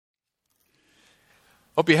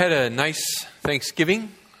Hope you had a nice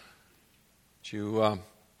Thanksgiving. Did you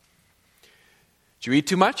eat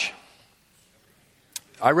too much?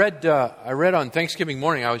 I read on Thanksgiving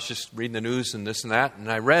morning, I was just reading the news and this and that,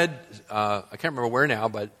 and I read, I can't remember where now,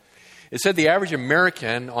 but it said the average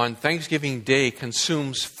American on Thanksgiving Day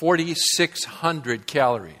consumes 4,600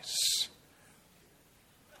 calories.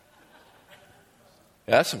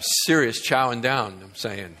 Yeah, that's some serious chowing down, I'm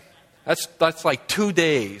saying. That's like 2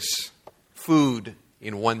 days food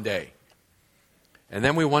in 1 day. And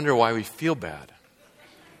then we wonder why we feel bad.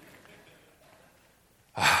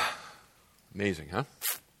 Amazing, huh?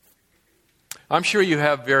 I'm sure you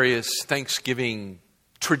have various Thanksgiving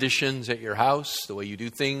traditions at your house, the way you do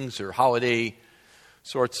things, or holiday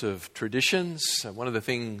sorts of traditions. One of the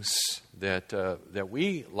things that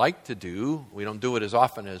we like to do, we don't do it as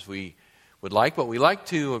often as we would like, but we like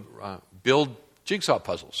to build jigsaw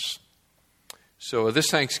puzzles. So this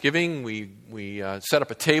Thanksgiving, we set up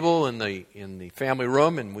a table in the family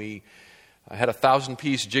room, and we had a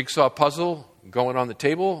 1,000-piece jigsaw puzzle going on the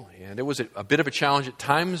table, and it was a bit of a challenge at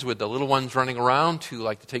times with the little ones running around who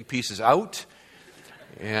like to take pieces out,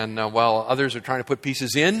 and while others are trying to put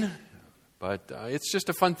pieces in. But it's just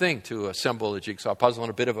a fun thing to assemble a jigsaw puzzle,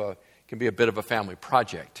 and it can be a bit of a family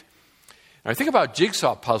project. I think about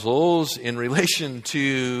jigsaw puzzles in relation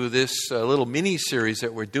to this little mini-series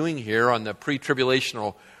that we're doing here on the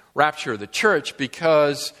pre-tribulational rapture of the church,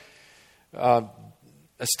 because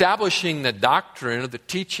establishing the doctrine of the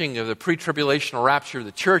teaching of the pre-tribulational rapture of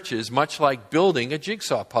the church is much like building a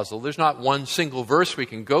jigsaw puzzle. There's not one single verse we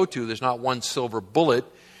can go to. There's not one silver bullet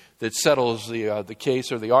that settles the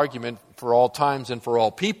case or the argument for all times and for all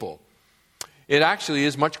people. It actually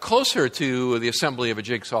is much closer to the assembly of a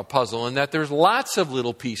jigsaw puzzle in that there's lots of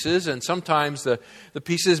little pieces, and sometimes the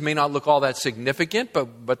pieces may not look all that significant,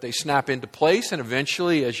 but they snap into place, and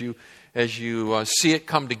eventually as you see it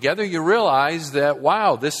come together, you realize that,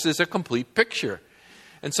 wow, this is a complete picture.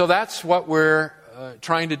 And so that's what we're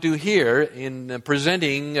trying to do here in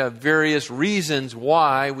presenting various reasons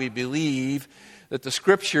why we believe that the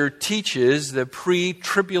Scripture teaches the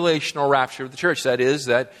pre-tribulational rapture of the church. That is,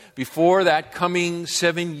 that before that coming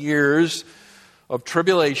 7 years of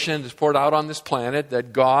tribulation is poured out on this planet,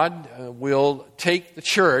 that God will take the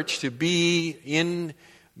church to be in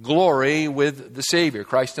glory with the Savior.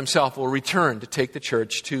 Christ himself will return to take the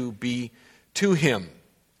church to be to him.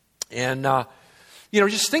 And,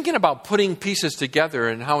 just thinking about putting pieces together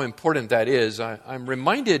and how important that is, I'm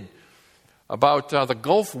reminded about the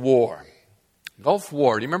Gulf War. Gulf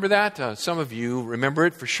War. Do you remember that? Some of you remember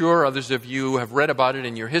it for sure. Others of you have read about it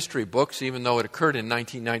in your history books, even though it occurred in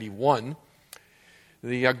 1991.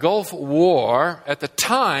 The Gulf War, at the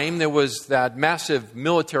time, there was that massive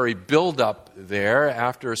military buildup there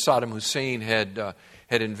after Saddam Hussein had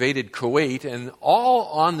invaded Kuwait. And all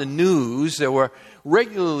on the news, there were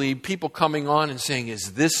regularly people coming on and saying,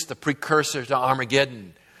 is this the precursor to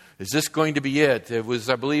Armageddon? Is this going to be it? It was,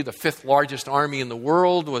 I believe, the fifth largest army in the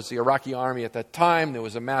world was the Iraqi army at that time. There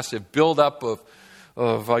was a massive buildup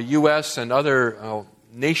of U.S. and other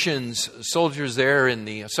nations' soldiers there in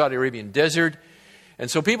the Saudi Arabian desert.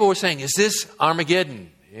 And so people were saying, is this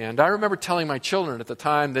Armageddon? And I remember telling my children at the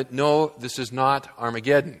time that, no, this is not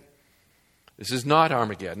Armageddon. This is not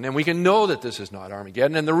Armageddon. And we can know that this is not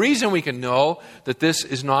Armageddon. And the reason we can know that this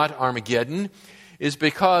is not Armageddon is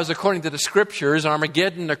because, according to the Scriptures,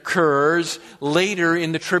 Armageddon occurs later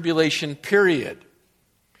in the tribulation period.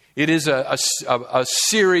 It is a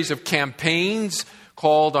series of campaigns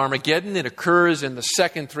called Armageddon. It occurs in the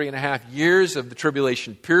second 3.5 years of the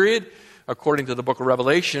tribulation period, according to the book of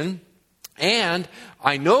Revelation. And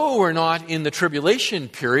I know we're not in the tribulation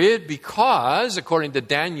period because, according to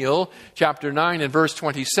Daniel chapter 9 and verse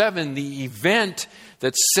 27, the event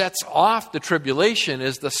that sets off the tribulation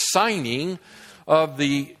is the signing of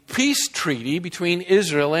the peace treaty between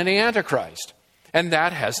Israel and the Antichrist. And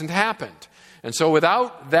that hasn't happened. And so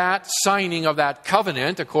without that signing of that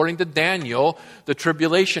covenant, according to Daniel, the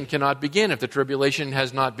tribulation cannot begin. If the tribulation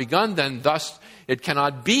has not begun, then thus it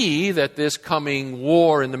cannot be that this coming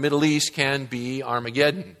war in the Middle East can be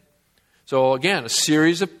Armageddon. So again, a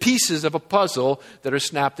series of pieces of a puzzle that are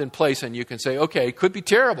snapped in place, and you can say, okay, it could be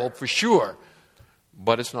terrible for sure,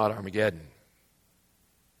 but it's not Armageddon.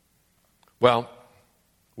 Well,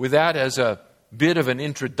 with that as a bit of an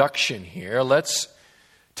introduction here, let's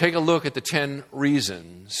take a look at the 10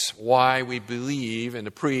 reasons why we believe in the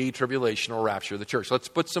pre-tribulational rapture of the church. Let's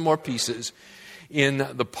put some more pieces in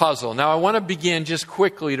the puzzle. Now, I want to begin just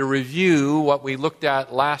quickly to review what we looked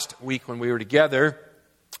at last week when we were together,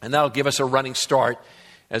 and that'll give us a running start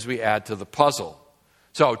as we add to the puzzle.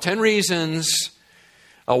 So, 10 reasons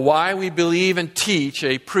Why we believe and teach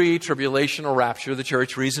a pre-tribulational rapture of the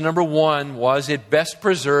church. Reason number one was it best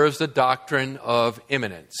preserves the doctrine of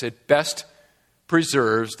imminence. It best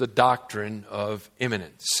preserves the doctrine of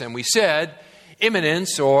imminence. And we said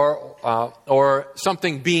imminence or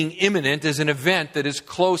something being imminent is an event that is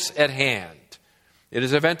close at hand. It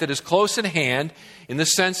is an event that is close at hand in the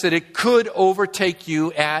sense that it could overtake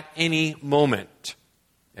you at any moment.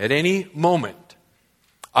 At any moment.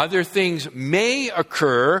 Other things may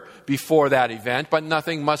occur before that event, but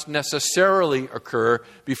nothing must necessarily occur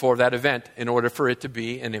before that event in order for it to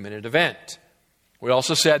be an imminent event. We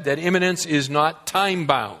also said that imminence is not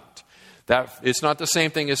time-bound. That it's not the same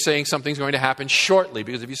thing as saying something's going to happen shortly,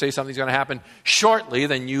 because if you say something's going to happen shortly,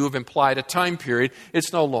 then you have implied a time period.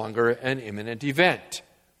 It's no longer an imminent event.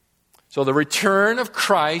 So the return of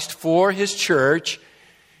Christ for His church,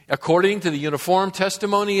 according to the uniform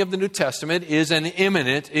testimony of the New Testament, is an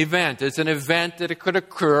imminent event. It's an event that it could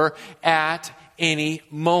occur at any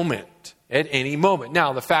moment. At any moment.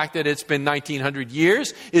 Now, the fact that it's been 1900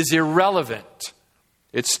 years is irrelevant.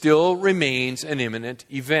 It still remains an imminent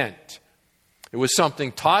event. It was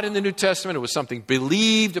something taught in the New Testament. It was something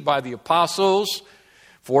believed by the apostles.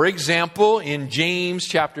 For example, in James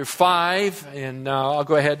chapter 5, and I'll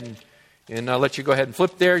go ahead and let you go ahead and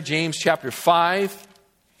flip there. James chapter 5.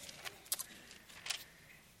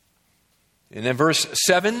 And then verse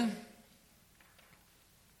 7.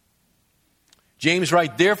 James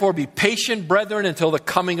writes, "Therefore be patient, brethren, until the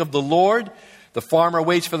coming of the Lord. The farmer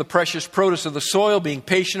waits for the precious produce of the soil, being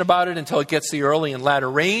patient about it until it gets the early and latter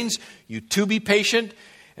rains. You too be patient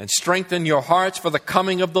and strengthen your hearts, for the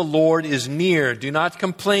coming of the Lord is near. Do not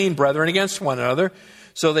complain, brethren, against one another,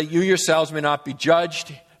 so that you yourselves may not be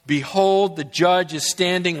judged. Behold, the judge is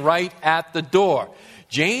standing right at the door."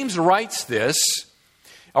 James writes this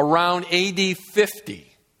around AD 50.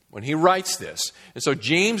 When he writes this. And so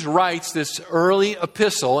James writes this early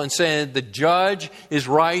epistle and saying the judge is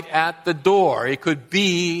right at the door. It could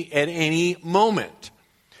be at any moment.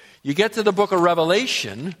 You get to the book of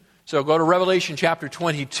Revelation. So go to Revelation chapter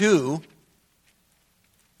 22.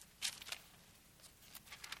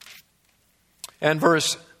 And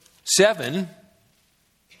verse 7.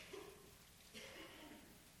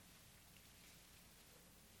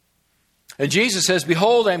 And Jesus says,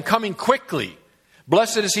 "Behold, I am coming quickly.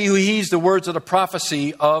 Blessed is he who heeds the words of the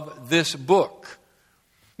prophecy of this book."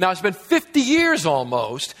 Now, it's been 50 years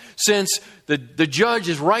almost since the judge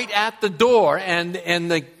is right at the door, and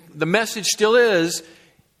the message still is,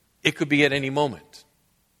 it could be at any moment.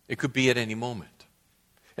 It could be at any moment.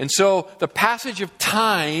 And so the passage of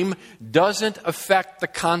time doesn't affect the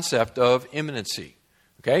concept of imminency.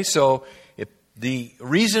 Okay, so the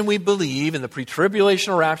reason we believe in the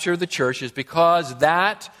pre-tribulational rapture of the church is because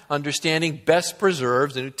that understanding best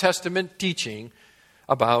preserves the New Testament teaching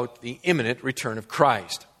about the imminent return of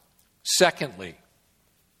Christ. Secondly,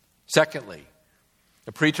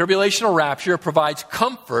 the pre-tribulational rapture provides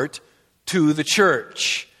comfort to the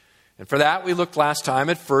church. And for that, we looked last time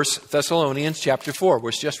at 1 Thessalonians chapter 4.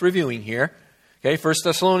 We're just reviewing here. Okay, 1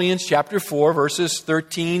 Thessalonians chapter 4, verses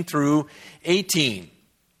 13 through 18.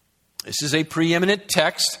 This is a preeminent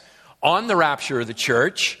text on the rapture of the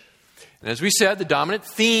church. And as we said, the dominant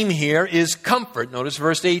theme here is comfort. Notice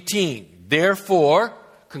verse 18. Therefore,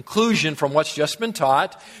 conclusion from what's just been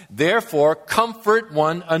taught, therefore comfort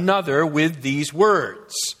one another with these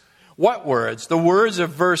words. What words? The words of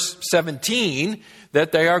verse 17,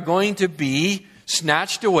 that they are going to be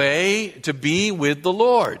snatched away to be with the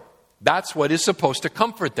Lord. That's what is supposed to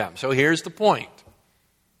comfort them. So here's the point.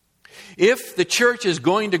 If the church is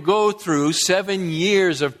going to go through 7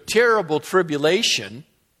 years of terrible tribulation,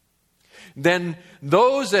 then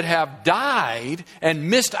those that have died and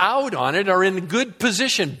missed out on it are in a good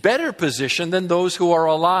position, better position than those who are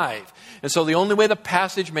alive. And so the only way the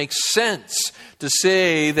passage makes sense to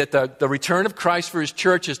say that the return of Christ for His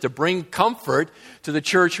church is to bring comfort to the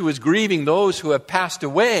church who is grieving those who have passed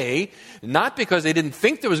away, not because they didn't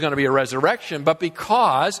think there was going to be a resurrection, but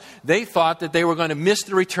because they thought that they were going to miss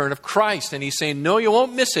the return of Christ. And He's saying, no, you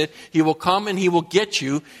won't miss it. He will come and He will get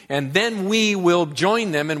you, and then we will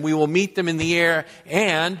join them and we will meet them in the air,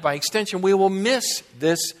 and by extension, we will miss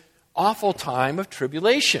this awful time of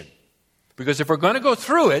tribulation. Because if we're going to go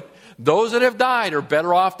through it, those that have died are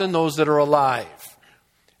better off than those that are alive.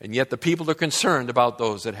 And yet the people are concerned about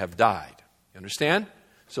those that have died. You understand?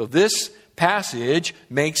 So this passage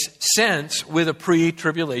makes sense with a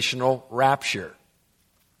pre-tribulational rapture.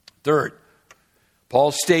 Third,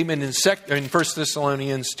 Paul's statement in 1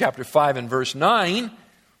 Thessalonians chapter 5 and verse 9,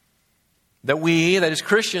 that we, that is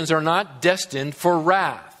Christians, are not destined for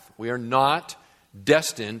wrath. We are not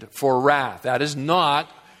destined for wrath. That is not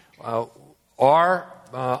our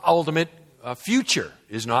ultimate future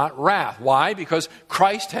is not wrath. Why? Because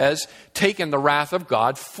Christ has taken the wrath of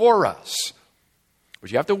God for us.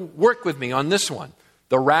 But you have to work with me on this one.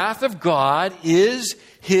 The wrath of God is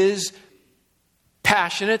His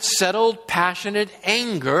settled, passionate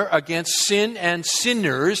anger against sin and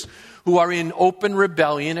sinners who are in open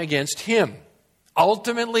rebellion against Him.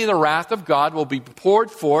 Ultimately, the wrath of God will be poured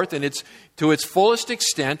forth to its fullest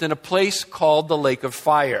extent in a place called the lake of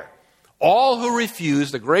fire. All who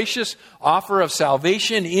refuse the gracious offer of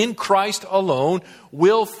salvation in Christ alone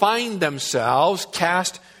will find themselves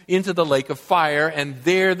cast into the lake of fire, and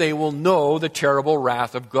there they will know the terrible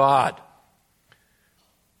wrath of God.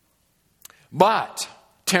 But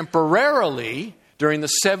temporarily, during the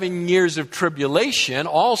 7 years of tribulation,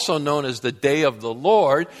 also known as the day of the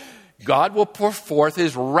Lord, God will pour forth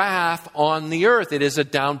His wrath on the earth. It is a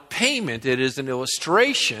down payment. It is an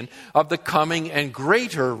illustration of the coming and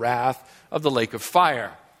greater wrath of the lake of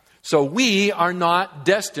fire. So we are not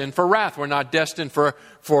destined for wrath. We're not destined for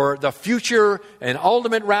the future and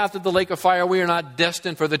ultimate wrath of the lake of fire. We are not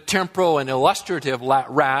destined for the temporal and illustrative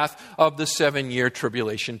wrath of the 7-year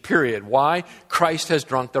tribulation period. Why? Christ has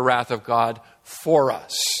drunk the wrath of God for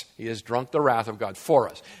us. He has drunk the wrath of God for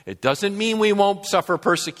us. It doesn't mean we won't suffer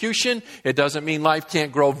persecution. It doesn't mean life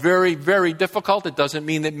can't grow very, very difficult. It doesn't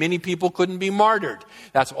mean that many people couldn't be martyred.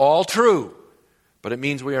 That's all true. But it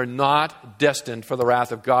means we are not destined for the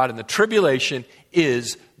wrath of God, and the tribulation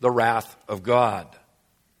is the wrath of God.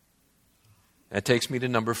 That takes me to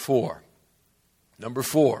number 4. Number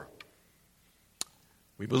 4.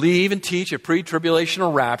 We believe and teach a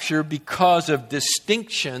pre-tribulational rapture because of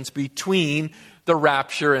distinctions between the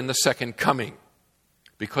rapture and the second coming.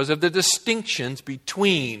 Because of the distinctions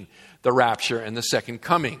between the rapture and the second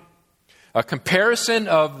coming. A comparison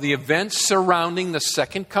of the events surrounding the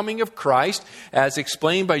second coming of Christ, as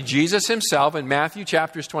explained by Jesus Himself in Matthew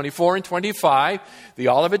chapters 24 and 25, the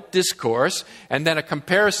Olivet Discourse, and then a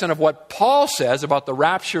comparison of what Paul says about the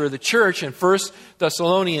rapture of the church in 1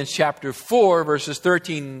 Thessalonians chapter 4, verses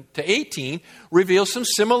 13 to 18, reveals some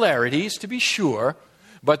similarities, to be sure,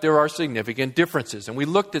 but there are significant differences. And we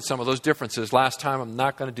looked at some of those differences last time. I'm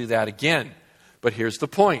not going to do that again. But here's the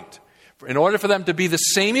point. In order for them to be the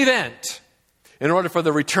same event, in order for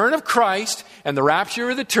the return of Christ and the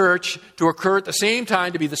rapture of the church to occur at the same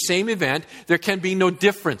time, to be the same event, there can be no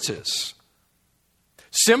differences.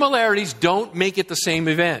 Similarities don't make it the same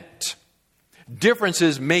event.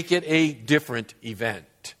 Differences make it a different event.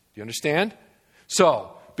 Do you understand?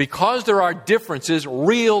 So, because there are differences,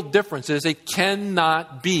 real differences, it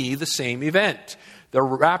cannot be the same event. The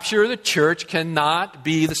rapture of the church cannot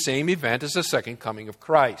be the same event as the second coming of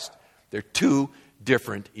Christ. They're two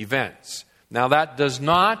different events. Now, that does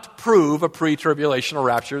not prove a pre-tribulational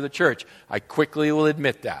rapture of the church. I quickly will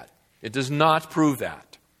admit that. It does not prove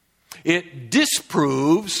that. It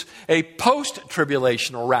disproves a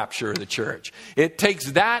post-tribulational rapture of the church. It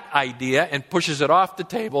takes that idea and pushes it off the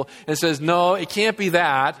table and says, no, it can't be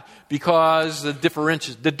that because the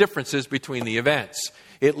differences between the events.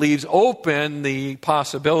 It leaves open the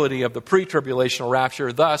possibility of the pre-tribulational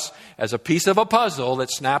rapture, thus, as a piece of a puzzle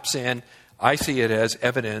that snaps in, I see it as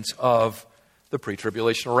evidence of the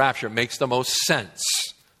pre-tribulational rapture. It makes the most sense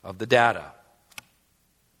of the data.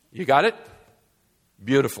 You got it?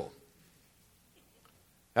 Beautiful.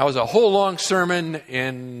 That was a whole long sermon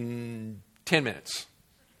in 10 minutes.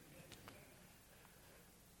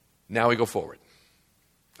 Now we go forward.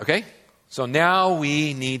 Okay? So now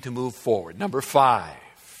we need to move forward. Number 5.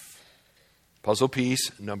 Puzzle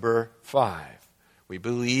piece number 5. We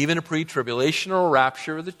believe in a pre-tribulational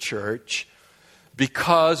rapture of the church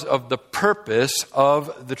because of the purpose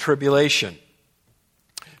of the tribulation.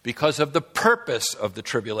 Because of the purpose of the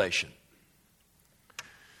tribulation.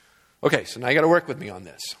 Okay, so now you got to work with me on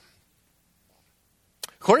this.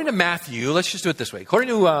 According to Matthew, let's just do it this way. According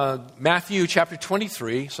to Matthew chapter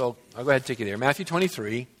 23, so I'll go ahead and take you there. Matthew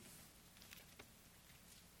 23.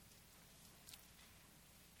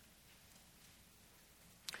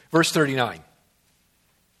 Verse 39.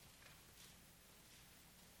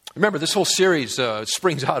 Remember, this whole series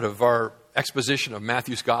springs out of our exposition of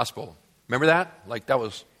Matthew's gospel. Remember that? Like that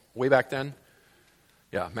was way back then?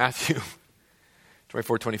 Yeah, Matthew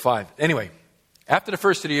 24, 25. Anyway, after the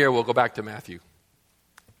first of the year, we'll go back to Matthew.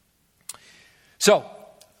 So,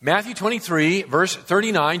 Matthew 23, verse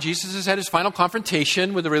 39, Jesus has had his final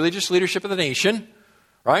confrontation with the religious leadership of the nation.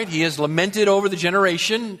 Right? He has lamented over the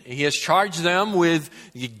generation. He has charged them with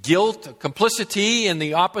the guilt, complicity, and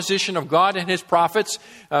the opposition of God and His prophets,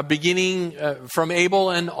 beginning from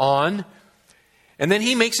Abel and on. And then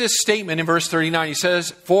he makes this statement in verse 39. He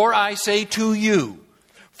says, "For I say to you,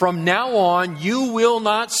 From now on, you will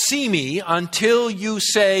not see me until you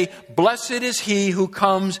say, blessed is he who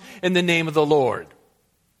comes in the name of the Lord.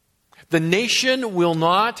 The nation will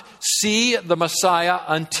not see the Messiah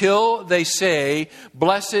until they say,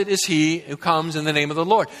 blessed is he who comes in the name of the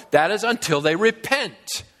Lord. That is until they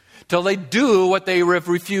repent, till they do what they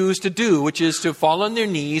refuse to do, which is to fall on their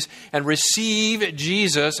knees and receive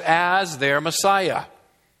Jesus as their Messiah.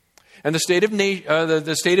 And the state of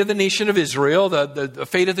the nation of Israel, the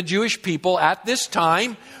fate of the Jewish people at this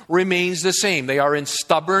time remains the same. They are in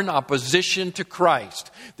stubborn opposition to Christ.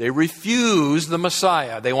 They refuse the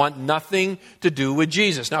Messiah. They want nothing to do with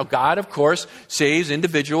Jesus. Now, God, of course, saves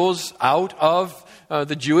individuals out of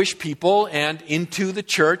the Jewish people and into the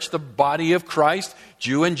church, the body of Christ,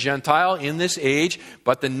 Jew and Gentile in this age.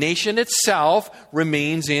 But the nation itself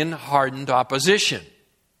remains in hardened opposition.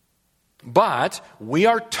 But we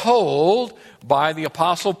are told by the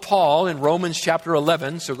Apostle Paul in Romans chapter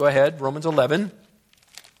 11, so go ahead, Romans 11.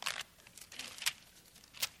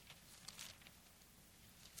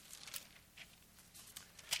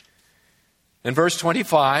 In verse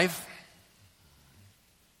 25,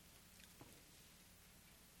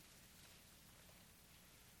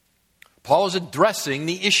 Paul is addressing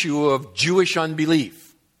the issue of Jewish unbelief.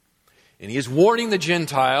 And he is warning the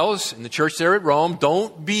Gentiles in the church there at Rome,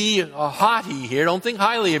 don't be haughty here. Don't think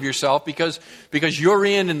highly of yourself because you're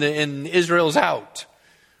in and Israel's out.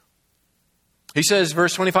 He says,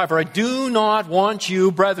 verse 25, for I do not want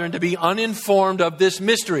you, brethren, to be uninformed of this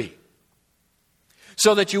mystery,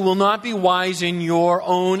 so that you will not be wise in your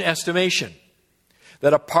own estimation,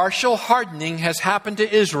 that a partial hardening has happened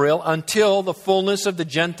to Israel until the fullness of the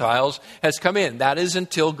Gentiles has come in. That is,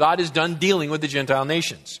 until God is done dealing with the Gentile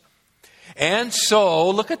nations. And so,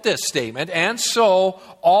 look at this statement, and so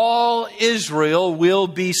all Israel will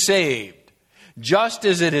be saved. Just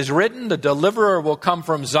as it is written, the deliverer will come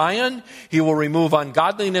from Zion. He will remove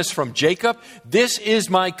ungodliness from Jacob. This is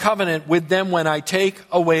my covenant with them when I take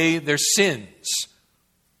away their sins.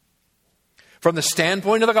 From the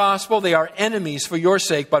standpoint of the gospel, they are enemies for your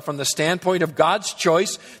sake, but from the standpoint of God's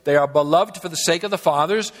choice, they are beloved for the sake of the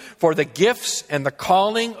fathers, for the gifts and the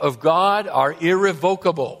calling of God are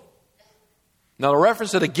irrevocable. Now, the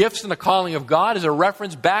reference to the gifts and the calling of God is a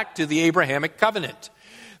reference back to the Abrahamic covenant.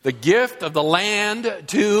 The gift of the land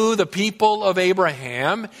to the people of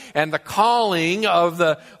Abraham and the calling of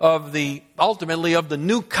ultimately of the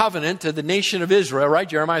new covenant to the nation of Israel, right?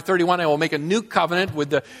 Jeremiah 31, I will make a new covenant with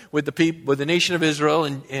the nation of Israel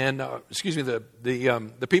and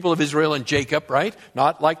the people of Israel and Jacob, right?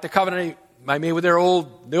 Not like the covenant I made with the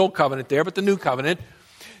old covenant there, but the new covenant.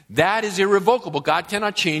 That is irrevocable. God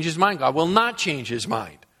cannot change his mind. God will not change his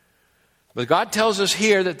mind. But God tells us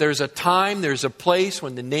here that there's a time, there's a place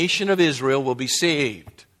when the nation of Israel will be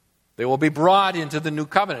saved. They will be brought into the new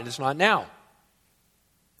covenant. It's not now.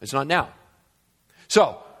 It's not now.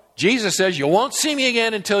 So, Jesus says, you won't see me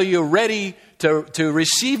again until you're ready to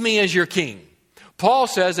receive me as your king. Paul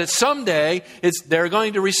says that someday they're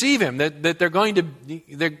going to receive him, that they're going to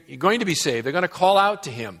be saved. They're going to call out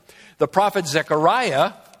to him. The prophet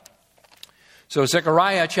Zechariah, so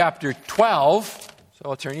Zechariah chapter 12, so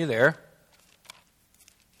I'll turn you there,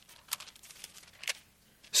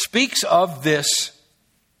 speaks of this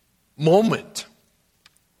moment.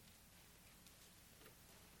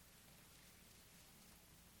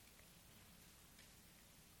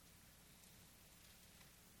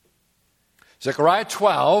 Zechariah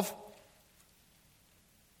 12,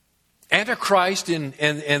 Antichrist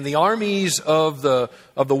and the armies of the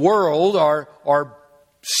world are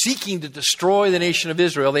seeking to destroy the nation of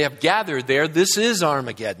Israel. They have gathered there. This is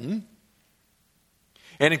Armageddon.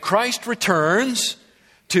 And Christ returns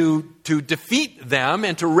to defeat them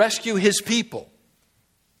and to rescue his people.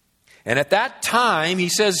 And at that time, he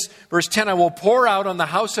says, verse 10, I will pour out on the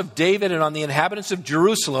house of David and on the inhabitants of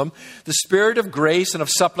Jerusalem the spirit of grace and of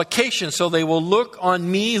supplication. So they will look on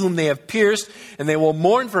me whom they have pierced, and they will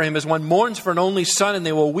mourn for him as one mourns for an only son, and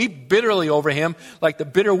they will weep bitterly over him like the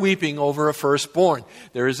bitter weeping over a firstborn.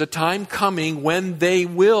 There is a time coming when they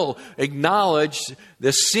will acknowledge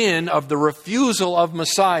the sin of the refusal of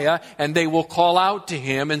Messiah, and they will call out to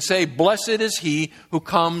him and say, blessed is he who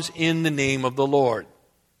comes in the name of the Lord.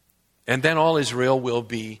 And then all Israel will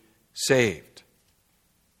be saved.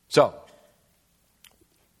 So,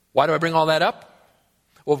 why do I bring all that up?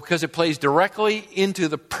 Well, because it plays directly into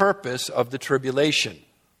the purpose of the tribulation.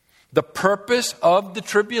 The purpose of the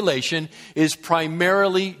tribulation is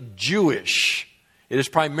primarily Jewish. It is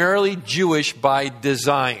primarily Jewish by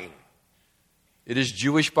design. It is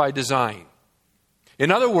Jewish by design. In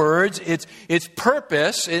other words, its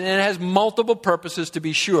purpose, and it has multiple purposes to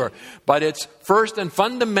be sure, but its first and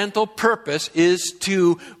fundamental purpose is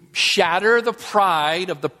to shatter the pride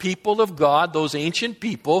of the people of God, those ancient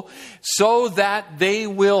people, so that they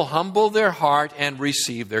will humble their heart and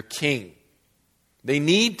receive their king. They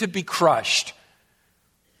need to be crushed.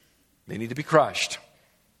 They need to be crushed.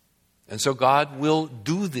 And so God will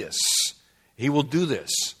do this. He will do this.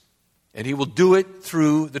 And He will do it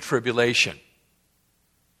through the tribulation.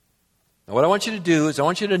 Now, what I want you to do is I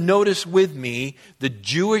want you to notice with me the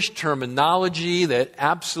Jewish terminology that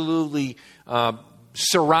absolutely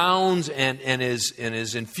surrounds and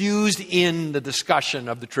is infused in the discussion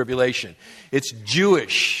of the tribulation. It's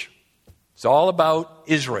Jewish. It's all about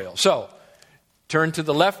Israel. So, turn to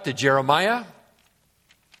the left to Jeremiah,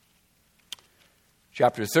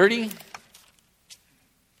 chapter 30.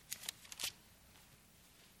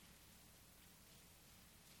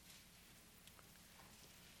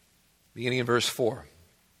 Beginning in verse 4.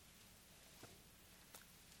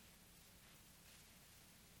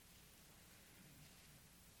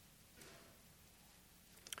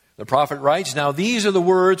 The prophet writes, "Now these are the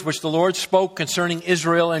words which the Lord spoke concerning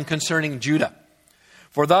Israel and concerning Judah.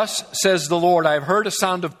 For thus says the Lord, I have heard a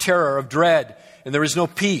sound of terror, of dread, and there is no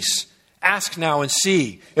peace. Ask now and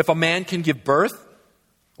see if a man can give birth.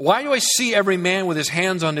 Why do I see every man with his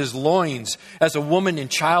hands on his loins as a woman in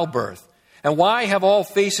childbirth? And why have all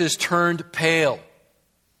faces turned pale?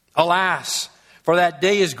 Alas, for that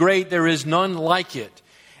day is great, there is none like it.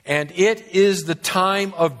 And it is the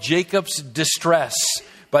time of Jacob's distress,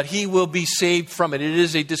 but he will be saved from it." It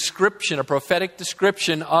is a description, a prophetic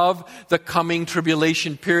description of the coming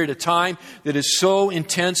tribulation period, a time that is so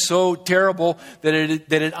intense, so terrible, that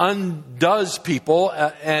it undoes people,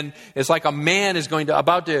 and it's like a man is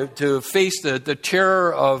about to face the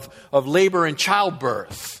terror of labor and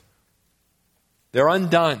childbirth. They're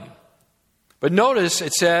undone. But notice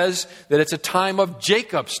it says that it's a time of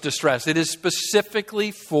Jacob's distress. It is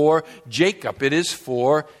specifically for Jacob. It is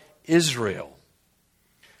for Israel.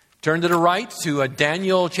 Turn to the right to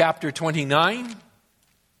Daniel chapter 29.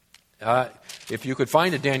 If you could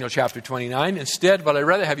find a Daniel chapter 29. Instead, what I'd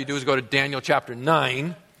rather have you do is go to Daniel chapter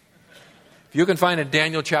 9. If you can find a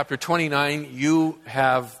Daniel chapter 29, you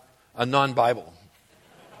have a non-Bible.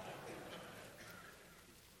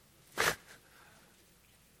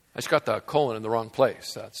 I just got the colon in the wrong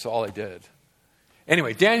place. That's all I did.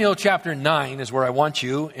 Anyway, Daniel chapter 9 is where I want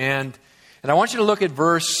you. And I want you to look at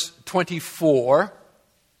verse 24.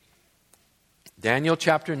 Daniel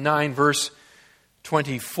chapter 9, verse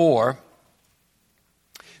 24.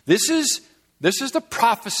 This is the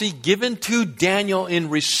prophecy given to Daniel in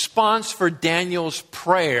response for Daniel's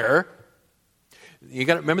prayer. You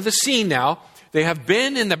got to remember the scene now. They have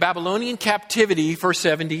been in the Babylonian captivity for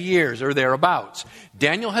 70 years or thereabouts.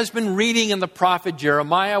 Daniel has been reading in the prophet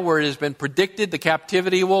Jeremiah where it has been predicted the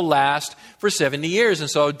captivity will last for 70 years. And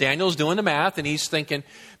so Daniel's doing the math and he's thinking,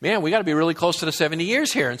 man, we got to be really close to the 70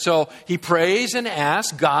 years here. And so he prays and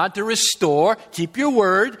asks God to restore, keep your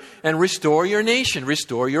word, and restore your nation,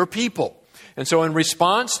 restore your people. And so in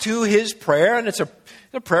response to his prayer, and it's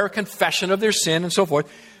a prayer confession of their sin and so forth,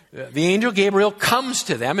 the angel Gabriel comes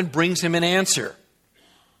to them and brings him an answer.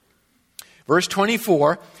 Verse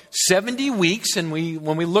 24, 70 weeks, and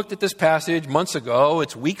when we looked at this passage months ago,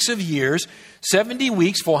 it's weeks of years. 70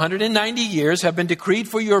 weeks, 490 years have been decreed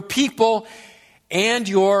for your people and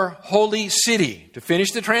your holy city to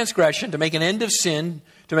finish the transgression, to make an end of sin,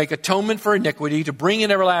 to make atonement for iniquity, to bring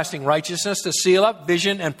in everlasting righteousness, to seal up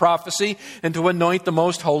vision and prophecy, and to anoint the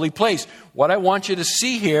most holy place. What I want you to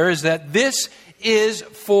see here is that this is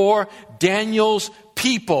for Daniel's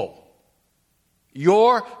people.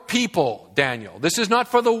 Your people, Daniel. This is not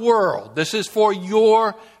for the world. This is for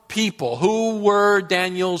your people. Who were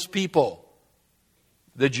Daniel's people?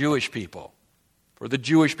 The Jewish people. For the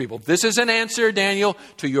Jewish people. This is an answer, Daniel,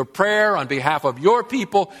 to your prayer on behalf of your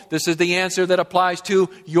people. This is the answer that applies to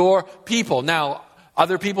your people. Now,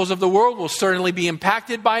 other peoples of the world will certainly be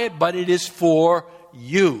impacted by it, but it is for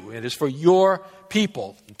you. It is for your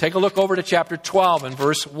people. Take a look over to chapter 12 and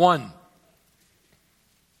verse 1.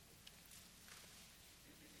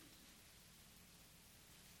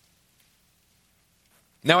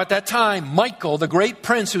 Now at that time, Michael, the great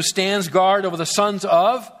prince who stands guard over the sons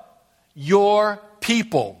of your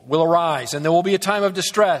people, will arise, and there will be a time of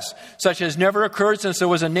distress, such as never occurred since there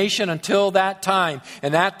was a nation until that time.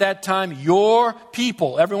 And at that time, your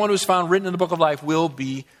people, everyone who's found written in the book of life, will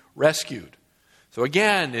be rescued. So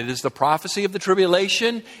again, it is the prophecy of the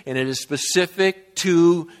tribulation, and it is specific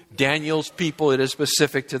to Daniel's people. It is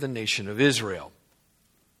specific to the nation of Israel.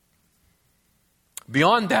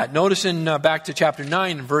 beyond that. Notice back to chapter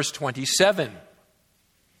 9, verse 27,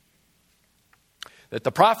 that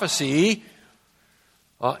the prophecy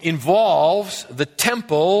involves the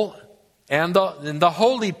temple and the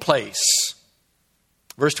holy place.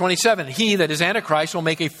 Verse 27, he, that is Antichrist, will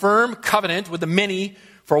make a firm covenant with the many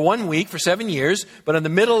for 1 week, for 7 years. But in the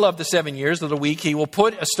middle of the 7 years of the week, he will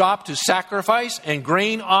put a stop to sacrifice and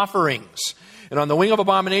grain offerings. And on the wing of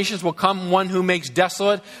abominations will come one who makes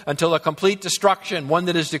desolate until a complete destruction. One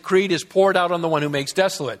that is decreed is poured out on the one who makes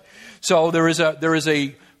desolate. So there is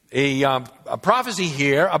a prophecy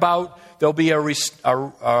here about there'll be a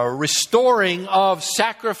restoring of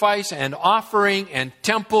sacrifice and offering and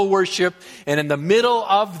temple worship. And in the middle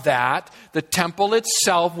of that, the temple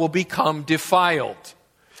itself will become defiled.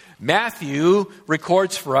 Matthew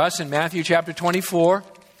records for us in Matthew chapter 24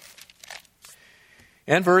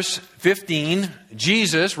 and verse 15,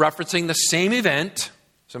 Jesus referencing the same event.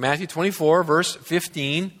 So Matthew 24, verse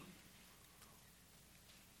 15.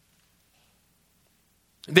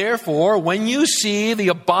 Therefore, when you see the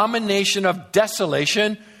abomination of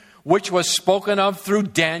desolation, which was spoken of through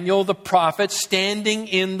Daniel the prophet, standing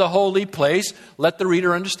in the holy place, let the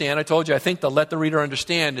reader understand. I told you, I think the let the reader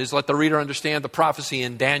understand is let the reader understand the prophecy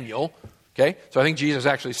in Daniel. Okay? So I think Jesus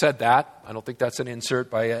actually said that. I don't think that's an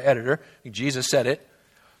insert by an editor. I think Jesus said it.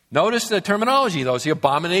 Notice the terminology, though. It's the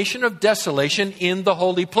abomination of desolation in the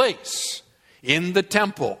holy place, in the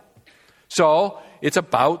temple. So it's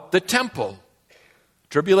about the temple.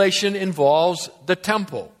 Tribulation involves the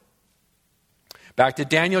temple. Back to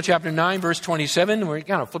Daniel chapter 9, verse 27. We're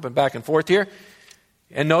kind of flipping back and forth here.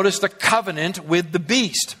 And notice the covenant with the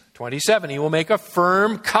beast. 27, he will make a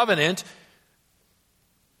firm covenant.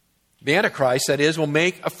 The Antichrist, that is, will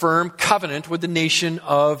make a firm covenant with the nation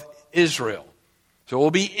of Israel. So it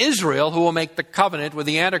will be Israel who will make the covenant with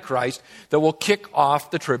the Antichrist that will kick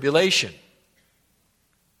off the tribulation.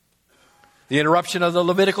 The interruption of the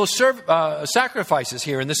Levitical sacrifices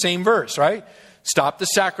here in the same verse, right? Stop the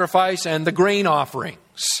sacrifice and the grain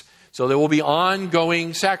offerings. So there will be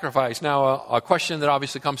ongoing sacrifice. Now, a question that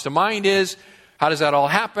obviously comes to mind is, how does that all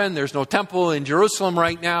happen? There's no temple in Jerusalem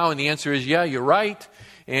right now. And the answer is, yeah, you're right.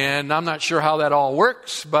 And I'm not sure how that all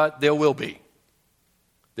works, but there will be.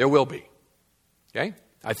 There will be. Okay?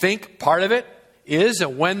 I think part of it is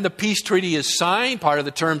that when the peace treaty is signed, part of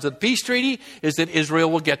the terms of the peace treaty is that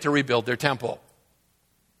Israel will get to rebuild their temple.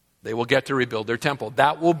 They will get to rebuild their temple.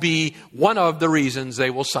 That will be one of the reasons they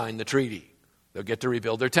will sign the treaty. They'll get to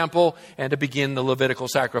rebuild their temple and to begin the Levitical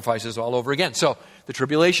sacrifices all over again. So the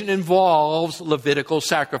tribulation involves Levitical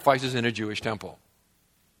sacrifices in a Jewish temple.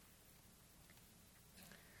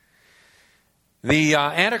 The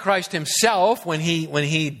Antichrist himself, when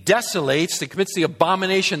he desolates, he commits the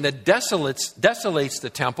abomination that desolates the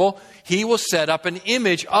temple, he will set up an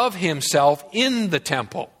image of himself in the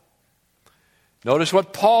temple. Notice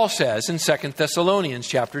what Paul says in 2 Thessalonians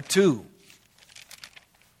chapter 2.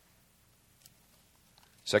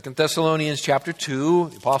 2 Thessalonians chapter 2,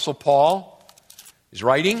 the Apostle Paul is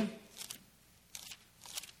writing.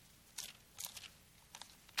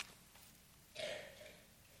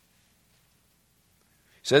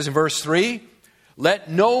 It says in verse 3, let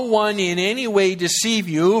no one in any way deceive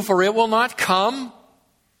you, for it will not come.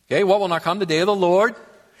 Okay, what will not come? The day of the Lord.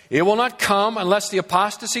 It will not come unless the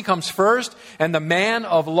apostasy comes first, and the man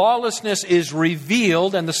of lawlessness is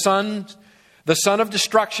revealed, and the son of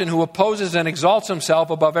destruction, who opposes and exalts himself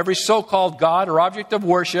above every so-called God or object of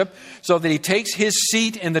worship, so that he takes his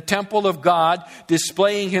seat in the temple of God,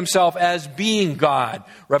 displaying himself as being God.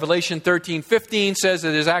 Revelation 13:15 says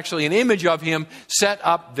that there's actually an image of him set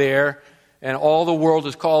up there, and all the world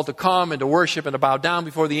is called to come and to worship and to bow down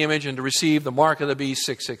before the image and to receive the mark of the beast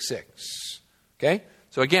 666. Okay?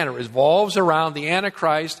 So again, it revolves around the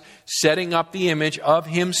Antichrist setting up the image of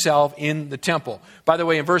himself in the temple. By the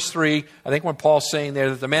way, in verse 3, I think when Paul's saying there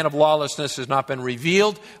that the man of lawlessness has not been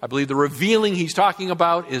revealed, I believe the revealing he's talking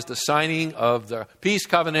about is the signing of the peace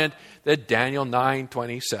covenant that Daniel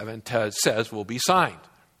 9:27 says will be signed.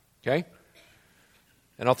 Okay?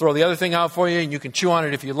 And I'll throw the other thing out for you, and you can chew on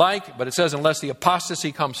it if you like, but it says unless the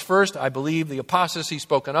apostasy comes first. I believe the apostasy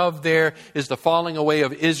spoken of there is the falling away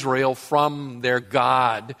of Israel from their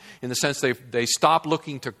God, in the sense they stop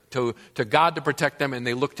looking to God to protect them, and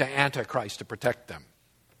they look to Antichrist to protect them.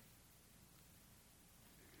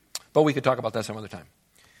 But we could talk about that some other time.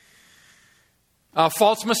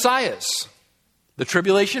 False messiahs. The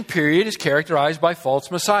tribulation period is characterized by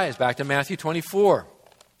false messiahs. Back to Matthew 24.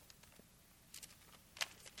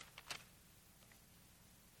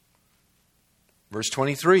 Verse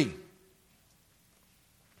 23.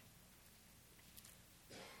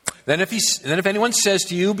 Then if anyone says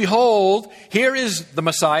to you, behold, here is the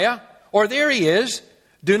Messiah, or there he is,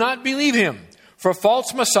 do not believe him. For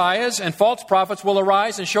false messiahs and false prophets will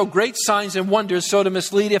arise and show great signs and wonders, so to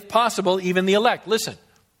mislead, if possible, even the elect. Listen,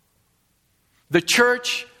 the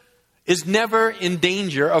church is never in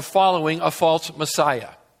danger of following a false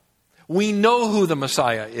Messiah. We know who the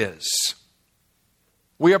Messiah is.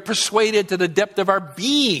 We are persuaded to the depth of our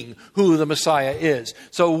being who the Messiah is.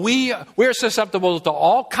 So we're susceptible to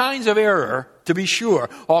all kinds of error, to be sure,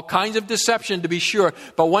 all kinds of deception, to be sure.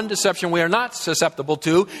 But one deception we are not susceptible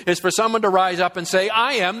to is for someone to rise up and say,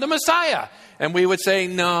 I am the Messiah. And we would say,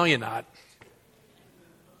 no, you're not.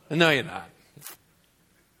 No, you're not.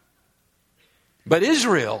 But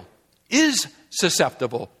Israel is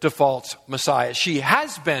susceptible to false messiahs. She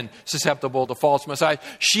has been susceptible to false messiahs.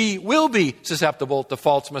 She will be susceptible to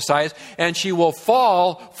false messiahs, and she will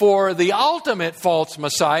fall for the ultimate false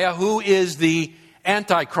messiah, who is the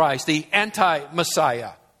Antichrist, the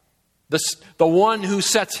anti-Messiah, the one who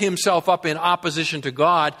sets himself up in opposition to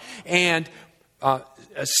God and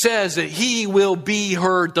says that he will be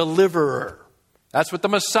her deliverer. That's what the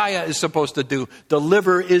Messiah is supposed to do,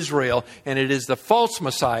 deliver Israel. And it is the false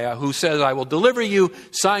Messiah who says, I will deliver you,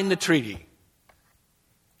 sign the treaty.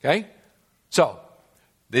 Okay? So,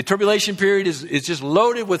 the tribulation period is just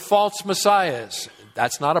loaded with false messiahs.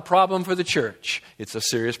 That's not a problem for the church. It's a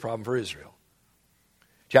serious problem for Israel.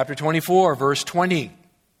 Chapter 24, verse 20.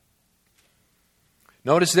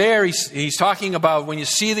 Notice there, he's talking about when you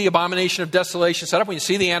see the abomination of desolation set up, when you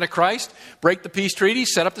see the Antichrist, break the peace treaty,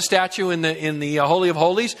 set up the statue in the Holy of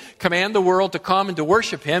Holies, command the world to come and to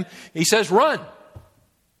worship him. He says, run.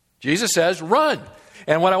 Jesus says, run.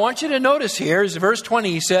 And what I want you to notice here is verse 20.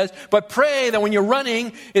 He says, but pray that when you're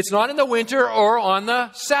running, it's not in the winter or on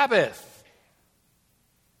the Sabbath.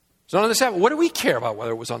 It's not on the Sabbath. What do we care about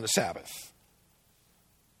whether it was on the Sabbath?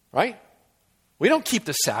 Right? We don't keep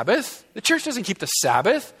the Sabbath. The church doesn't keep the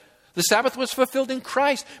Sabbath. The Sabbath was fulfilled in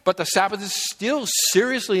Christ, but the Sabbath is still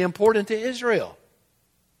seriously important to Israel.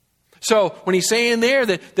 So when he's saying there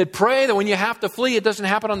that pray that when you have to flee, it doesn't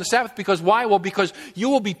happen on the Sabbath, because why? Well, because you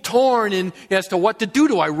will be torn in as to what to do.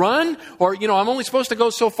 Do I run? Or, I'm only supposed to go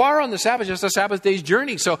so far on the Sabbath, just a Sabbath day's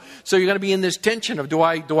journey. So you're going to be in this tension of do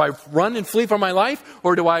I run and flee for my life,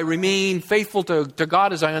 or do I remain faithful to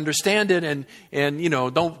God as I understand it and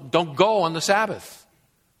don't go on the Sabbath?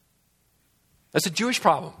 That's a Jewish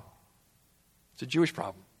problem. It's a Jewish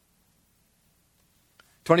problem.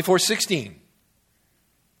 24:16.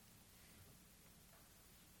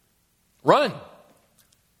 Run.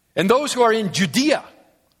 And those who are in Judea,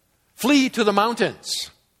 flee to the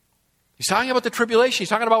mountains. He's talking about the tribulation. He's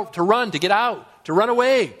talking about to run, to get out, to run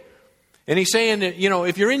away. And he's saying that,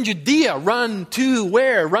 if you're in Judea, run to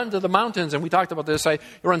where? Run to the mountains. And we talked about this. You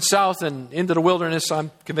run south and into the wilderness.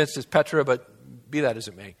 I'm convinced it's Petra, but be that as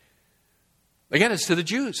it may. Again, it's to the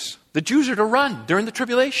Jews. The Jews are to run during the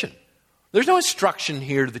tribulation. There's no instruction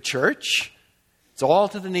here to the church. It's all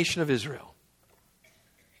to the nation of Israel.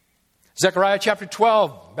 Zechariah chapter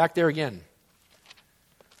 12, back there again.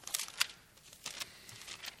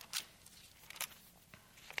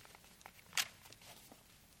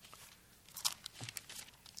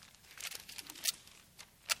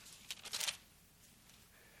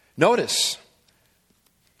 Notice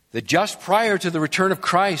that just prior to the return of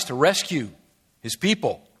Christ to rescue his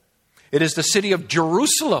people, it is the city of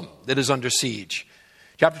Jerusalem that is under siege.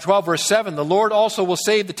 Chapter 12, verse 7, the Lord also will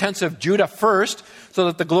save the tents of Judah first, so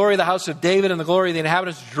that the glory of the house of David and the glory of the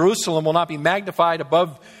inhabitants of Jerusalem will not be magnified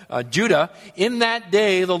above Judah. In that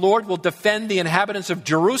day, the Lord will defend the inhabitants of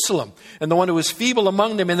Jerusalem. And the one who is feeble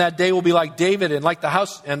among them in that day will be like David, and the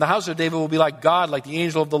house of David will be like God, like the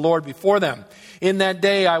angel of the Lord before them. In that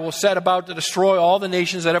day, I will set about to destroy all the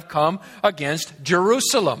nations that have come against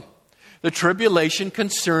Jerusalem. The tribulation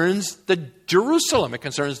concerns the Jerusalem. It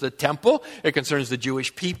concerns the temple. It concerns the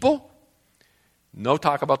Jewish people. No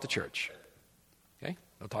talk about the church. Okay?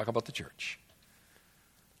 No talk about the church.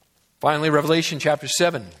 Finally, Revelation chapter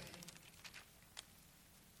 7.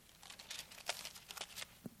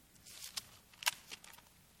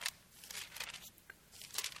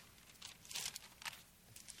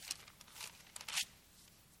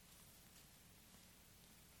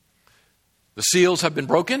 The seals have been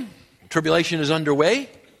broken. Tribulation is underway.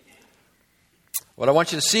 What I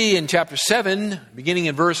want you to see in chapter 7, beginning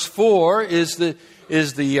in verse 4, is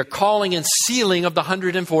the calling and sealing of the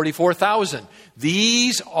 144,000.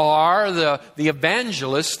 These are the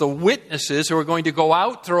evangelists, the witnesses who are going to go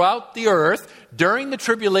out throughout the earth during the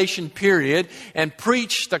tribulation period and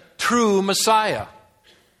preach the true Messiah.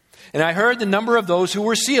 And I heard the number of those who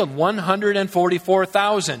were sealed,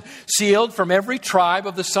 144,000. Sealed from every tribe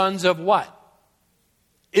of the sons of what?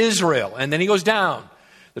 Israel. And then he goes down.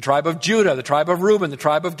 The tribe of Judah, the tribe of Reuben, the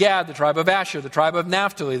tribe of Gad, the tribe of Asher, the tribe of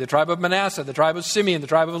Naphtali, the tribe of Manasseh, the tribe of Simeon, the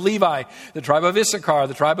tribe of Levi, the tribe of Issachar,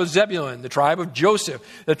 the tribe of Zebulun, the tribe of Joseph,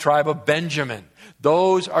 the tribe of Benjamin.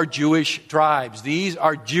 Those are Jewish tribes. These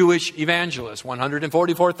are Jewish evangelists,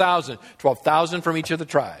 144,000, 12,000 from each of the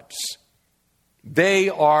tribes. They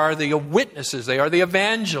are the witnesses. They are the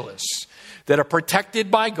evangelists that are protected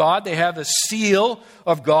by God. They have the seal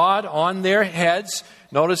of God on their heads.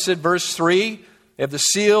 Notice at verse 3, they have the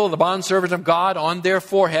seal, the bondservant of God on their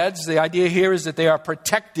foreheads. The idea here is that they are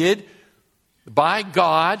protected by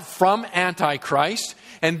God from Antichrist,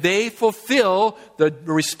 and they fulfill the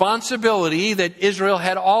responsibility that Israel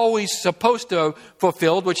had always supposed to have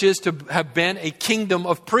fulfilled, which is to have been a kingdom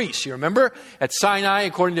of priests. You remember at Sinai,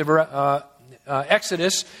 according to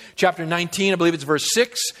Exodus chapter 19, I believe it's verse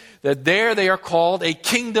 6, that there they are called a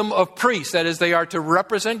kingdom of priests. That is, they are to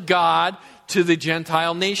represent God to the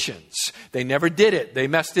Gentile nations. They never did it. They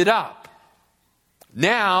messed it up.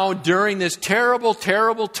 Now, during this terrible,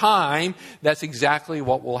 terrible time, that's exactly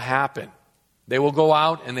what will happen. They will go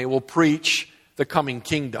out and they will preach the coming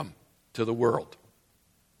kingdom to the world.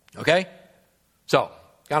 Okay? So,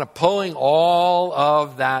 kind of pulling all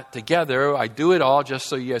of that together, I do it all just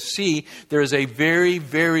so you see there is a very,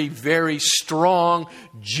 very, very strong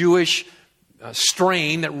Jewish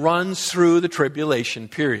strain that runs through the tribulation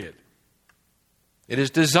period. It is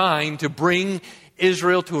designed to bring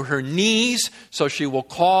Israel to her knees so she will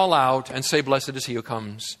call out and say, "Blessed is he who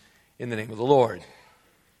comes in the name of the Lord."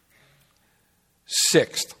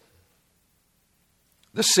 Sixth.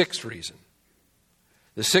 The sixth reason.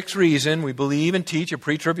 The sixth reason we believe and teach a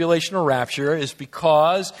pre-tribulational rapture is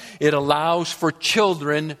because it allows for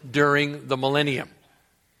children during the millennium.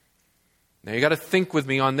 Now you got to think with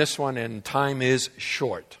me on this one, and time is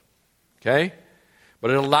short. Okay? But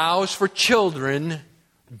it allows for children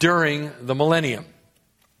during the millennium.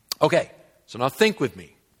 Okay, so now think with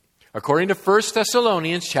me. According to 1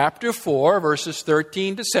 Thessalonians chapter 4, verses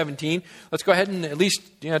 13 to 17, let's go ahead and at least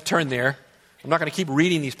turn there. I'm not going to keep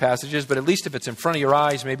reading these passages, but at least if it's in front of your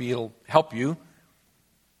eyes, maybe it'll help you.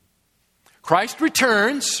 Christ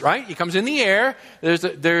returns, right? He comes in the air. There's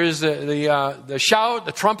the shout,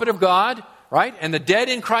 the trumpet of God, right? And the dead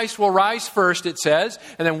in Christ will rise first, it says.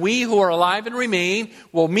 And then we who are alive and remain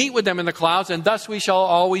will meet with them in the clouds, and thus we shall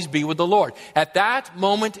always be with the Lord. At that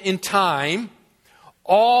moment in time,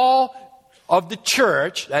 all of the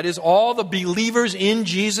church, that is all the believers in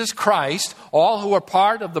Jesus Christ, all who are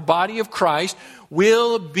part of the body of Christ,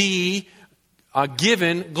 will be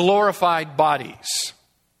given glorified bodies.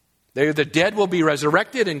 The dead will be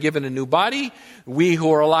resurrected and given a new body. We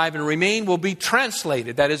who are alive and remain will be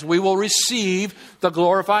translated. That is, we will receive the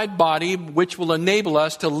glorified body, which will enable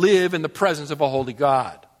us to live in the presence of a holy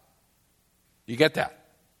God. You get that?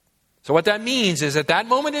 So what that means is at that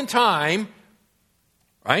moment in time,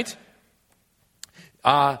 right,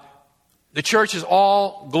 the church is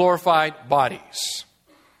all glorified bodies.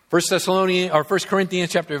 1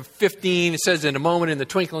 Corinthians chapter 15, it says, in a moment, in the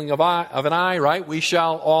twinkling of an eye, right, we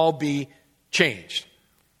shall all be changed.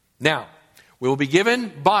 Now, we will be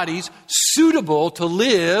given bodies suitable to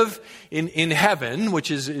live in heaven,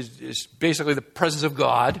 which is basically the presence of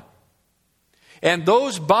God. And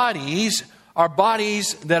those bodies are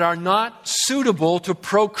bodies that are not suitable to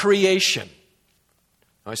procreation.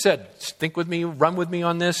 Now, I said, think with me, run with me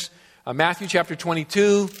on this. Matthew chapter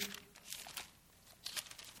 22.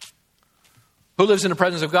 Who lives in the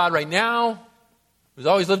presence of God right now? Who's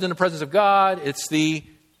always lived in the presence of God? It's the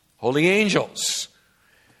holy angels.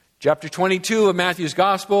 Chapter 22 of Matthew's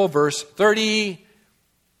Gospel, verse 30.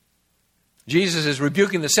 Jesus is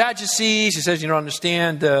rebuking the Sadducees. He says, you don't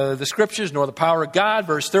understand the Scriptures nor the power of God.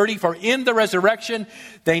 Verse 30, for in the resurrection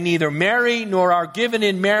they neither marry nor are given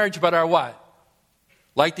in marriage, but are what?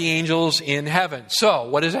 Like the angels in heaven. So,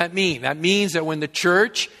 what does that mean? That means that when the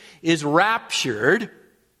church is raptured,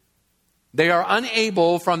 they are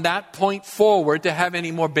unable from that point forward to have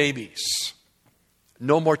any more babies.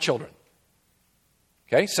 No more children.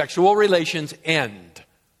 Okay? Sexual relations end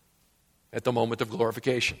at the moment of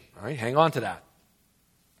glorification. All right? Hang on to that.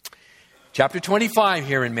 Chapter 25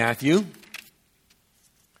 here in Matthew,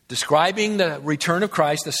 describing the return of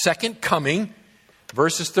Christ, the second coming.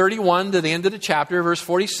 Verses 31 to the end of the chapter, verse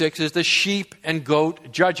 46, is the sheep and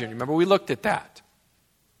goat judgment. Remember, we looked at that.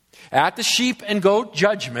 At the sheep and goat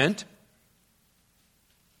judgment,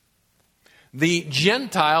 the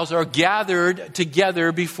Gentiles are gathered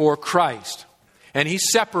together before Christ. And he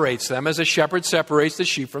separates them as a shepherd separates the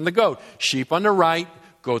sheep from the goat. Sheep on the right,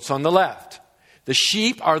 goats on the left. The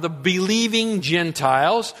sheep are the believing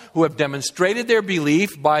Gentiles who have demonstrated their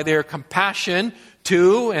belief by their compassion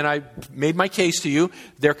to, and I made my case to you,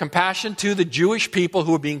 their compassion to the Jewish people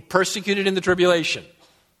who are being persecuted in the tribulation.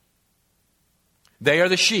 They are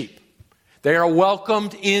the sheep. They are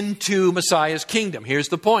welcomed into Messiah's kingdom. Here's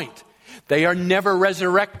the point. They are never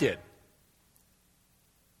resurrected.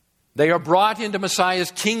 They are brought into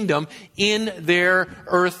Messiah's kingdom in their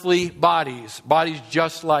earthly bodies. Bodies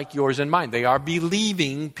just like yours and mine. They are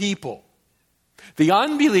believing people. The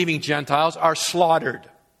unbelieving Gentiles are slaughtered.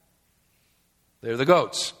 They're the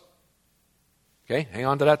goats. Okay, hang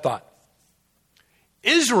on to that thought.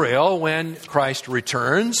 Israel, when Christ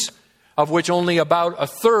returns, of which only about a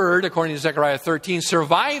third, according to Zechariah 13,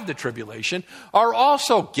 survive the tribulation, are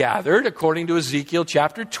also gathered, according to Ezekiel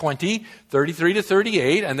chapter 20, 33 to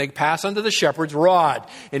 38, and they pass under the shepherd's rod.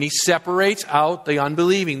 And he separates out the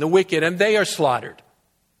unbelieving, the wicked, and they are slaughtered.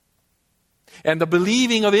 And the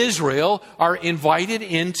believing of Israel are invited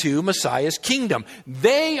into Messiah's kingdom.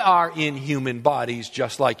 They are in human bodies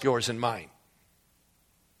just like yours and mine.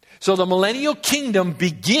 So the millennial kingdom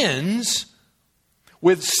begins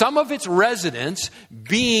with some of its residents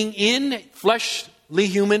being in fleshly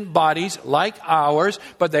human bodies like ours,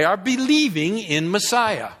 but they are believing in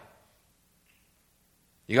Messiah.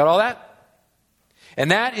 You got all that?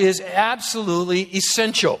 And that is absolutely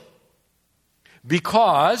essential,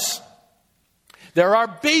 because there are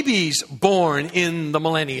babies born in the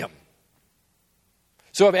millennium.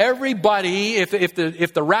 So if everybody, if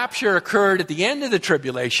the rapture occurred at the end of the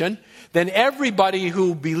tribulation, then everybody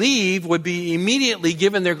who believed would be immediately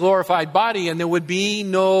given their glorified body, and there would be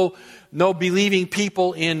no believing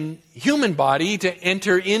people in human body to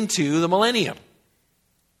enter into the millennium.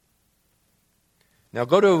 Now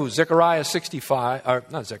go to Isaiah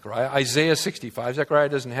 65. Zechariah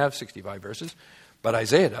doesn't have 65 verses, but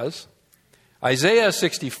Isaiah does. Isaiah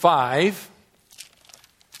 65.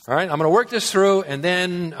 All right, I'm going to work this through, and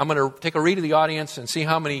then I'm going to take a read of the audience and see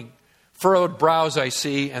how many furrowed brows I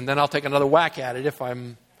see, and then I'll take another whack at it if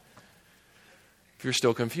you're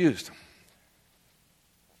still confused.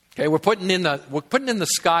 Okay, we're putting in the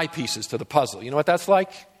sky pieces to the puzzle. You know what that's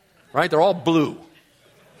like? Right? They're all blue.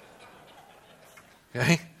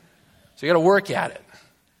 Okay? So you got to work at it.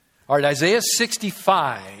 All right, Isaiah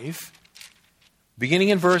 65, beginning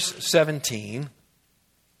in verse 17.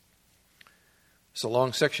 It's a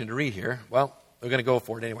long section to read here. Well, we're going to go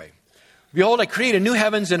for it anyway. Behold, I create a new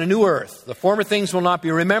heavens and a new earth. The former things will not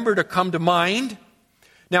be remembered or come to mind.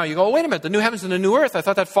 Now you go, wait a minute, the new heavens and the new earth, I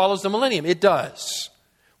thought that follows the millennium. It does.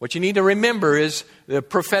 What you need to remember is the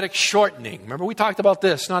prophetic shortening. Remember, we talked about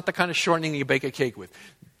this, not the kind of shortening you bake a cake with.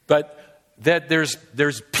 But that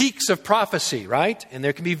there's peaks of prophecy, right? And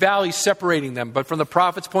there can be valleys separating them. But from the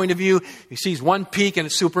prophet's point of view, he sees one peak and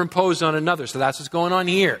it's superimposed on another. So that's what's going on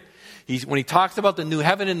here. When he talks about the new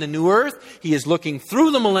heaven and the new earth, he is looking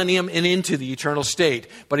through the millennium and into the eternal state.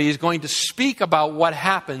 But he is going to speak about what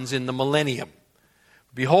happens in the millennium.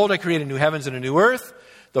 Behold, I create a new heavens and a new earth.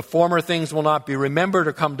 The former things will not be remembered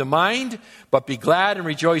or come to mind, but be glad and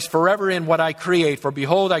rejoice forever in what I create. For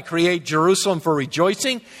behold, I create Jerusalem for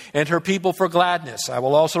rejoicing and her people for gladness. I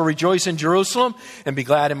will also rejoice in Jerusalem and be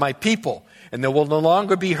glad in my people. And there will no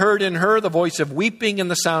longer be heard in her the voice of weeping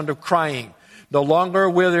and the sound of crying. No longer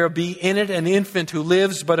will there be in it an infant who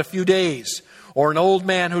lives but a few days, or an old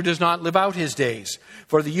man who does not live out his days.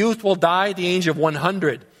 For the youth will die at the age of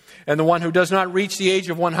 100, and the one who does not reach the age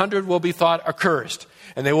of 100 will be thought accursed.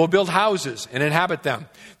 And they will build houses and inhabit them.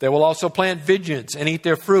 They will also plant vineyards and eat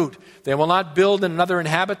their fruit. They will not build and another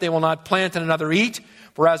inhabit. They will not plant and another eat.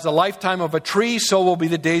 For as the lifetime of a tree, so will be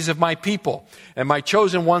the days of my people. And my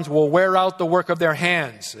chosen ones will wear out the work of their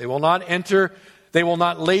hands. They will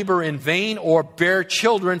not labor in vain or bear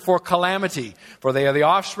children for calamity. For they are the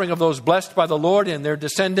offspring of those blessed by the Lord and their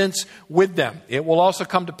descendants with them. It will also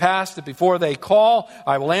come to pass that before they call,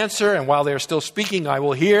 I will answer. And while they are still speaking, I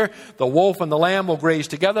will hear. The wolf and the lamb will graze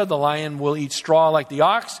together. The lion will eat straw like the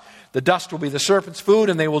ox. The dust will be the serpent's food.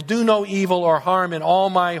 And they will do no evil or harm in all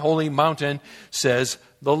my holy mountain, says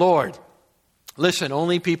the Lord. Listen,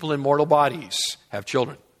 only people in mortal bodies have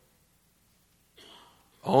children.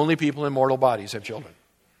 Only people in mortal bodies have children.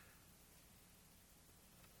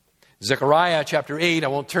 Zechariah chapter 8, I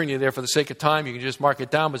won't turn you there for the sake of time. You can just mark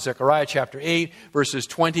it down. But Zechariah chapter 8, verses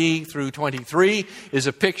 20 through 23 is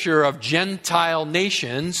a picture of Gentile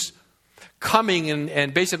nations coming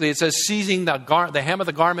and basically it says seizing the hem of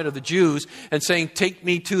the garment of the Jews and saying, take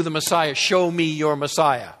me to the Messiah. Show me your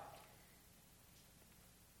Messiah.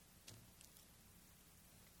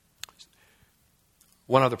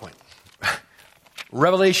 One other point.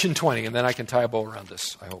 Revelation 20, and then I can tie a bow around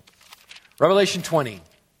this, I hope. Revelation 20.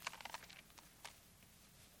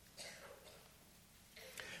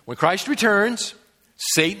 When Christ returns,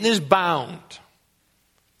 Satan is bound.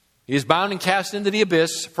 He is bound and cast into the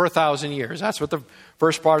abyss for 1,000 years. That's what the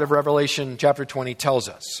first part of Revelation chapter 20 tells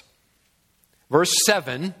us. Verse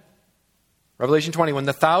 7, Revelation 20, when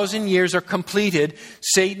the 1,000 years are completed,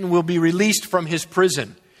 Satan will be released from his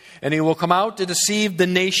prison, and he will come out to deceive the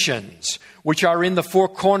nations which are in the four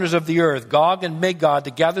corners of the earth, Gog and Magog,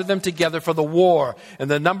 to gather them together for the war. And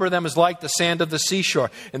the number of them is like the sand of the seashore.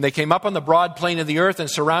 And they came up on the broad plain of the earth and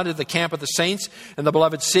surrounded the camp of the saints and the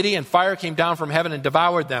beloved city. And fire came down from heaven and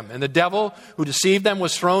devoured them. And the devil who deceived them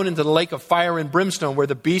was thrown into the lake of fire and brimstone, where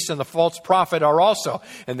the beast and the false prophet are also.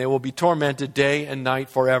 And they will be tormented day and night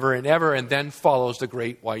forever and ever. And then follows the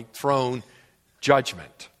great white throne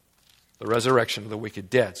judgment, the resurrection of the wicked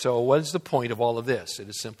dead. So what is the point of all of this? It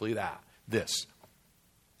is simply this.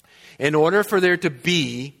 In order for there to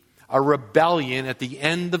be a rebellion at the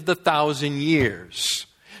end of the 1,000 years,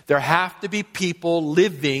 there have to be people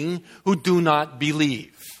living who do not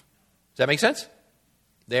believe. Does that make sense?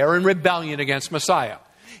 They are in rebellion against Messiah.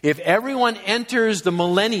 If everyone enters the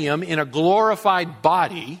millennium in a glorified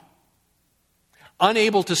body,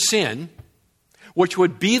 unable to sin, which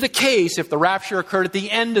would be the case if the rapture occurred at the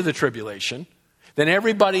end of the tribulation, then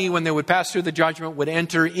everybody, when they would pass through the judgment, would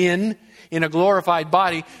enter in a glorified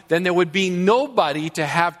body. Then there would be nobody to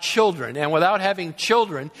have children. And without having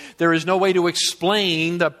children, there is no way to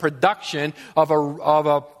explain the production of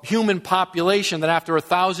a human population that after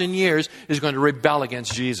 1,000 years is going to rebel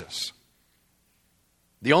against Jesus.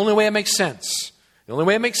 The only way it makes sense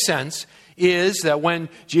is that when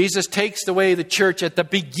Jesus takes away the church at the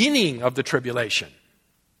beginning of the tribulation,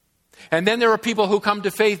 and then there are people who come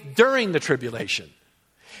to faith during the tribulation,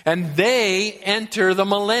 and they enter the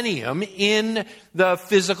millennium in the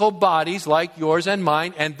physical bodies like yours and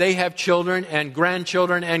mine, and they have children and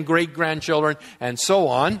grandchildren and great-grandchildren and so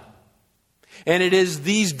on. And it is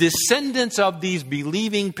these descendants of these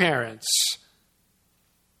believing parents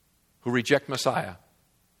who reject Messiah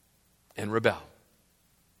and rebel.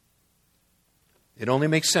 It only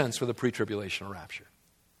makes sense for the pre-tribulational rapture.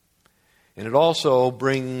 And it also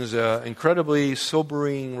brings an incredibly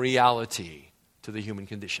sobering reality to the human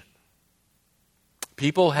condition.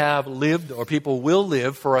 People have lived, or people will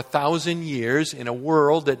live, for 1,000 years in a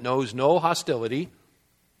world that knows no hostility,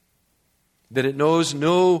 that it knows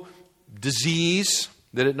no disease,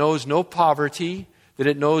 that it knows no poverty, that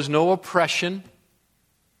it knows no oppression,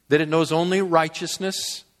 that it knows only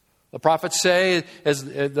righteousness. The prophets say, as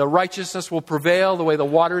the righteousness will prevail the way the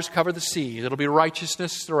waters cover the sea. It'll be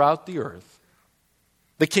righteousness throughout the earth.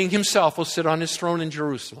 The king himself will sit on his throne in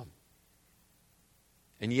Jerusalem.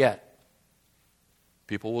 And yet,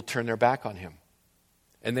 people will turn their back on him.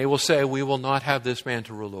 And they will say, we will not have this man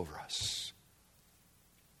to rule over us.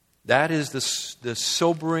 That is the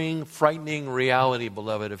sobering, frightening reality,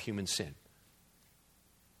 beloved, of human sin.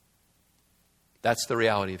 That's the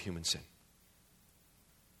reality of human sin.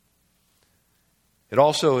 It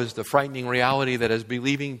also is the frightening reality that as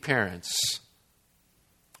believing parents,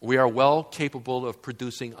 we are well capable of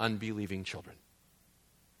producing unbelieving children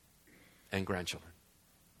and grandchildren.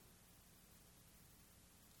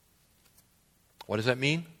 What does that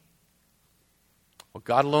mean? Well,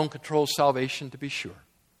 God alone controls salvation, to be sure.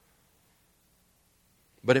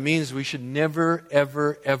 But it means we should never,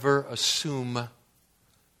 ever, ever assume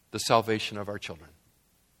the salvation of our children.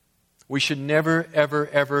 We should never, ever,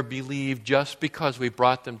 ever believe just because we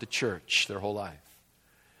brought them to church their whole life.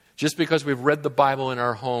 Just because we've read the Bible in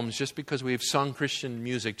our homes, just because we've sung Christian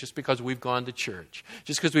music, just because we've gone to church,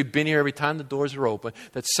 just because we've been here every time the doors are open,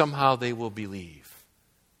 that somehow they will believe.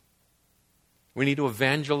 We need to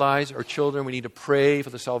evangelize our children. We need to pray for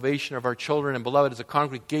the salvation of our children. And beloved, as a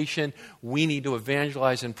congregation, we need to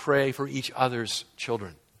evangelize and pray for each other's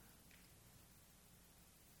children.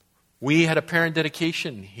 We had a parent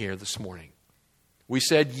dedication here this morning. We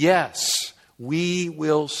said, yes, we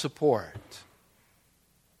will support.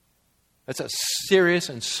 That's a serious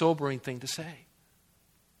and sobering thing to say.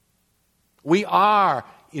 We are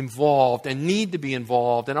involved and need to be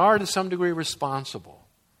involved and are to some degree responsible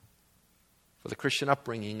for the Christian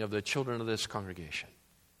upbringing of the children of this congregation.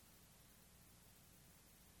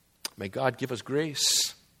 May God give us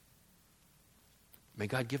grace. May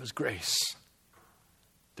God give us grace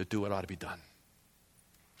to do what ought to be done.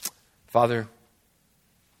 Father,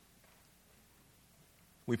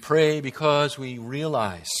 we pray because we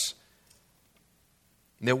realize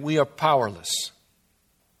that we are powerless.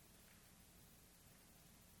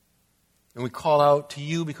 And we call out to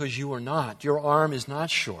you because you are not. Your arm is not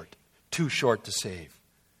short. too short to save.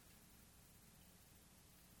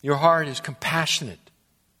 Your heart is compassionate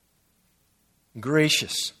and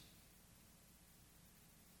gracious.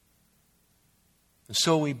 And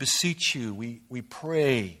so we beseech you, we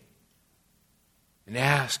pray and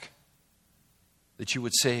ask that you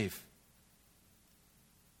would save.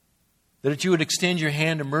 That you would extend your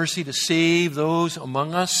hand of mercy to save those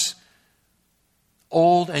among us,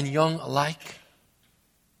 old and young alike.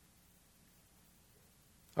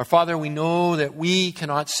 Our Father, we know that we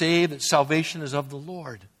cannot save, that salvation is of the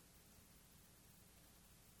Lord.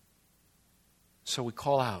 So we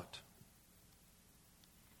call out.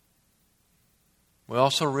 We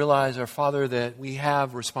also realize, our Father, that we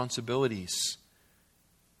have responsibilities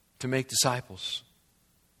to make disciples,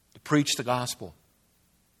 to preach the gospel,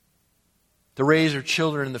 to raise our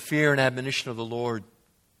children in the fear and admonition of the Lord.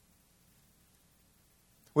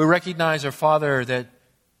 We recognize, our Father, that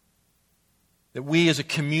we as a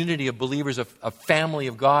community of believers, a family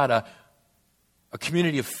of God, a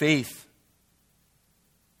community of faith,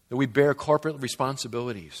 that we bear corporate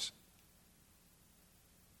responsibilities.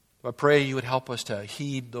 I pray you would help us to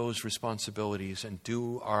heed those responsibilities and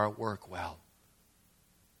do our work well.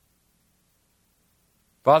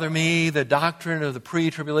 Father, may the doctrine of the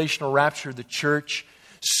pre-tribulational rapture of the church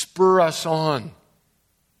spur us on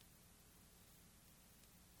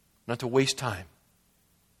not to waste time.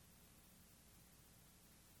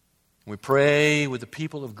 We pray with the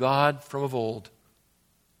people of God from of old,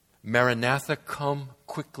 Maranatha, come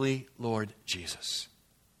quickly, Lord Jesus.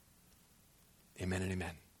 Amen and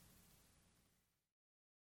amen.